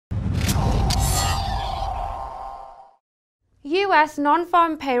U.S.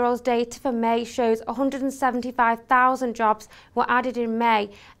 non-farm payrolls data for May shows 175,000 jobs were added in May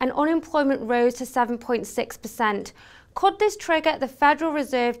and unemployment rose to 7.6%. Could this trigger the Federal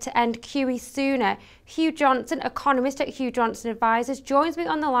Reserve to end QE sooner? Hugh Johnson, economist at Hugh Johnson Advisors, joins me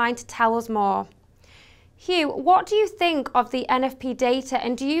on the line to tell us more. Hugh, what do you think of the NFP data,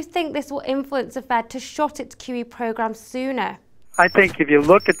 and do you think this will influence the Fed to shut its QE program sooner? I think if you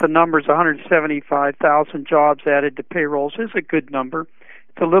look at the numbers, 175,000 jobs added to payrolls is a good number.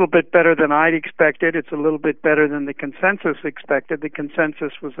 It's a little bit better than I'd expected. It's a little bit better than the consensus expected. The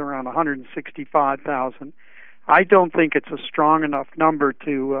consensus was around 165,000. I don't think it's a strong enough number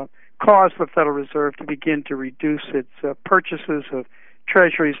to cause the Federal Reserve to begin to reduce its purchases of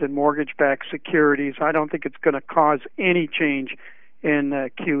treasuries and mortgage-backed securities. I don't think it's going to cause any change in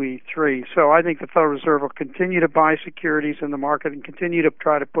QE3. So I think the Federal Reserve will continue to buy securities in the market and continue to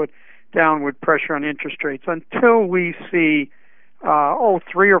try to put downward pressure on interest rates until we see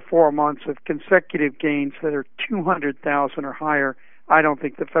 3 or 4 months of consecutive gains that are 200,000 or higher. I don't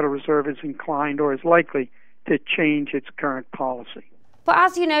think the Federal Reserve is inclined or is likely to change its current policy. But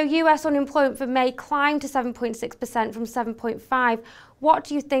as you know, US unemployment for May climbed to 7.6% from 7.5%. What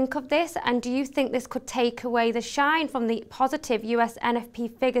do you think of this, and do you think this could take away the shine from the positive US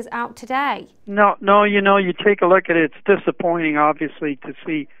NFP figures out today? No, you take a look at it, it's disappointing, obviously, to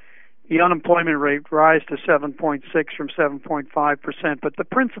see the unemployment rate rise to 7.6 from 7.5%, but the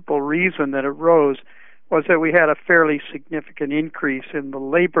principal reason that it rose was that we had a fairly significant increase in the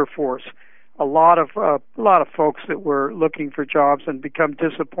labor force. A lot of folks that were looking for jobs and become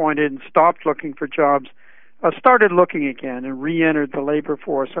disappointed and stopped looking for jobs started looking again and re-entered the labor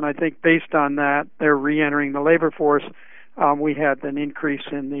force. And I think based on that, they're re-entering the labor force. We had an increase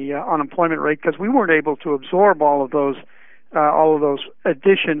in the unemployment rate because we weren't able to absorb all of those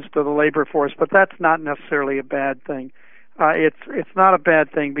additions to the labor force. But that's not necessarily a bad thing. It's not a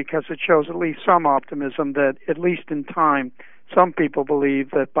bad thing because it shows at least some optimism that at least in time, some people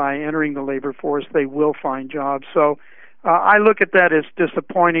believe that by entering the labor force, they will find jobs. So I look at that as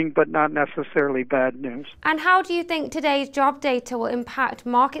disappointing, but not necessarily bad news. And how do you think today's job data will impact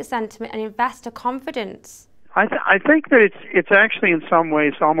market sentiment and investor confidence? I think that it's actually in some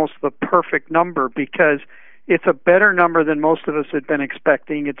ways almost the perfect number because it's a better number than most of us had been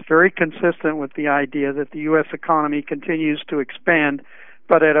expecting. It's very consistent with the idea that the U.S. economy continues to expand,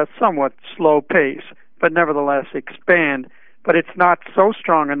 but at a somewhat slow pace, but nevertheless expand. But it's not so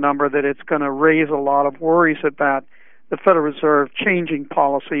strong a number that it's going to raise a lot of worries about the Federal Reserve changing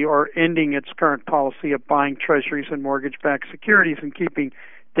policy or ending its current policy of buying treasuries and mortgage-backed securities and keeping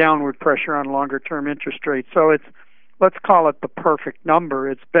downward pressure on longer-term interest rates. So let's call it the perfect number.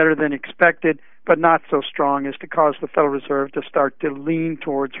 It's better than expected, but not so strong as to cause the Federal Reserve to start to lean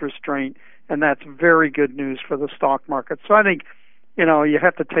towards restraint, and that's very good news for the stock market. So I think, you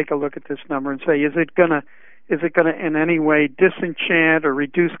have to take a look at this number and say, is it going to in any way disenchant or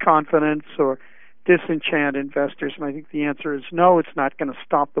reduce confidence or disenchant investors? And I think the answer is no, it's not going to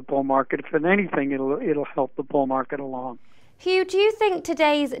stop the bull market. If anything, it'll help the bull market along. Hugh, do you think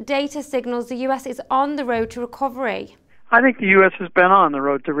today's data signals the U.S. is on the road to recovery? I think the U.S. has been on the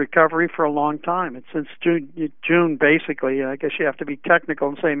road to recovery for a long time. It's since June basically. I guess you have to be technical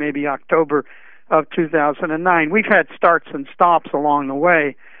and say maybe October of 2009. We've had starts and stops along the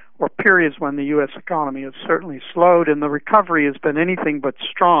way, or periods when the U.S. economy has certainly slowed, and the recovery has been anything but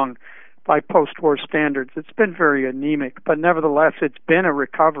strong by post-war standards. It's been very anemic, but nevertheless, it's been a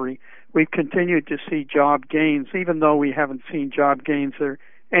recovery. We've continued to see job gains, even though we haven't seen job gains that are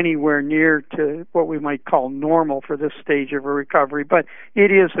anywhere near to what we might call normal for this stage of a recovery. But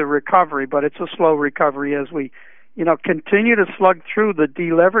it is a recovery, but it's a slow recovery as we continue to slug through the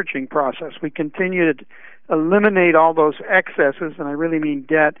deleveraging process. We continue to eliminate all those excesses, and I really mean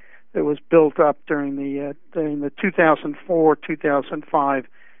debt, that was built up during the 2004-2005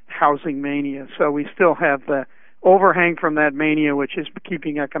 housing mania. So we still have the overhang from that mania, which is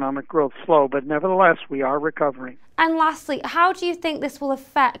keeping economic growth slow, but nevertheless, we are recovering. And lastly, how do you think this will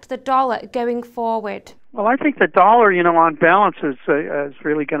affect the dollar going forward? Well, I think the dollar, on balance is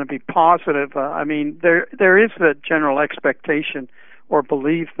really going to be positive. There is a general expectation or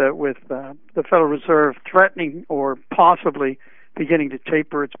belief that with the Federal Reserve threatening or possibly beginning to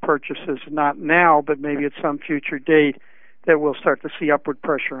taper its purchases, not now, but maybe at some future date, that we'll start to see upward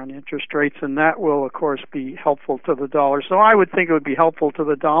pressure on interest rates, and that will, of course, be helpful to the dollar. So I would think it would be helpful to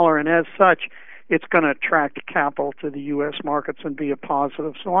the dollar, and as such, it's going to attract capital to the U.S. markets and be a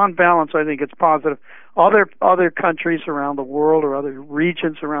positive. So on balance, I think it's positive. Other countries around the world or other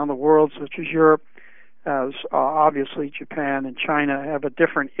regions around the world, such as Europe, as obviously Japan and China, have a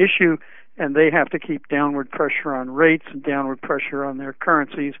different issue. and they have to keep downward pressure on rates and downward pressure on their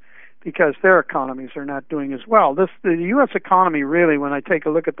currencies because their economies are not doing as well. The U.S. economy, really, when I take a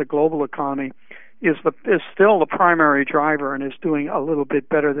look at the global economy, is still the primary driver and is doing a little bit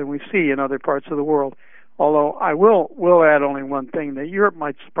better than we see in other parts of the world. Although I will add only one thing, that Europe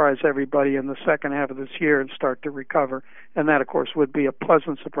might surprise everybody in the second half of this year and start to recover, and that, of course, would be a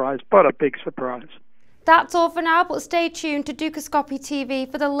pleasant surprise, but a big surprise. That's all for now, but stay tuned to Dukascopy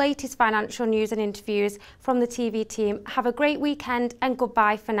TV for the latest financial news and interviews from the TV team. Have a great weekend and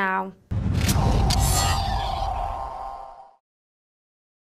goodbye for now.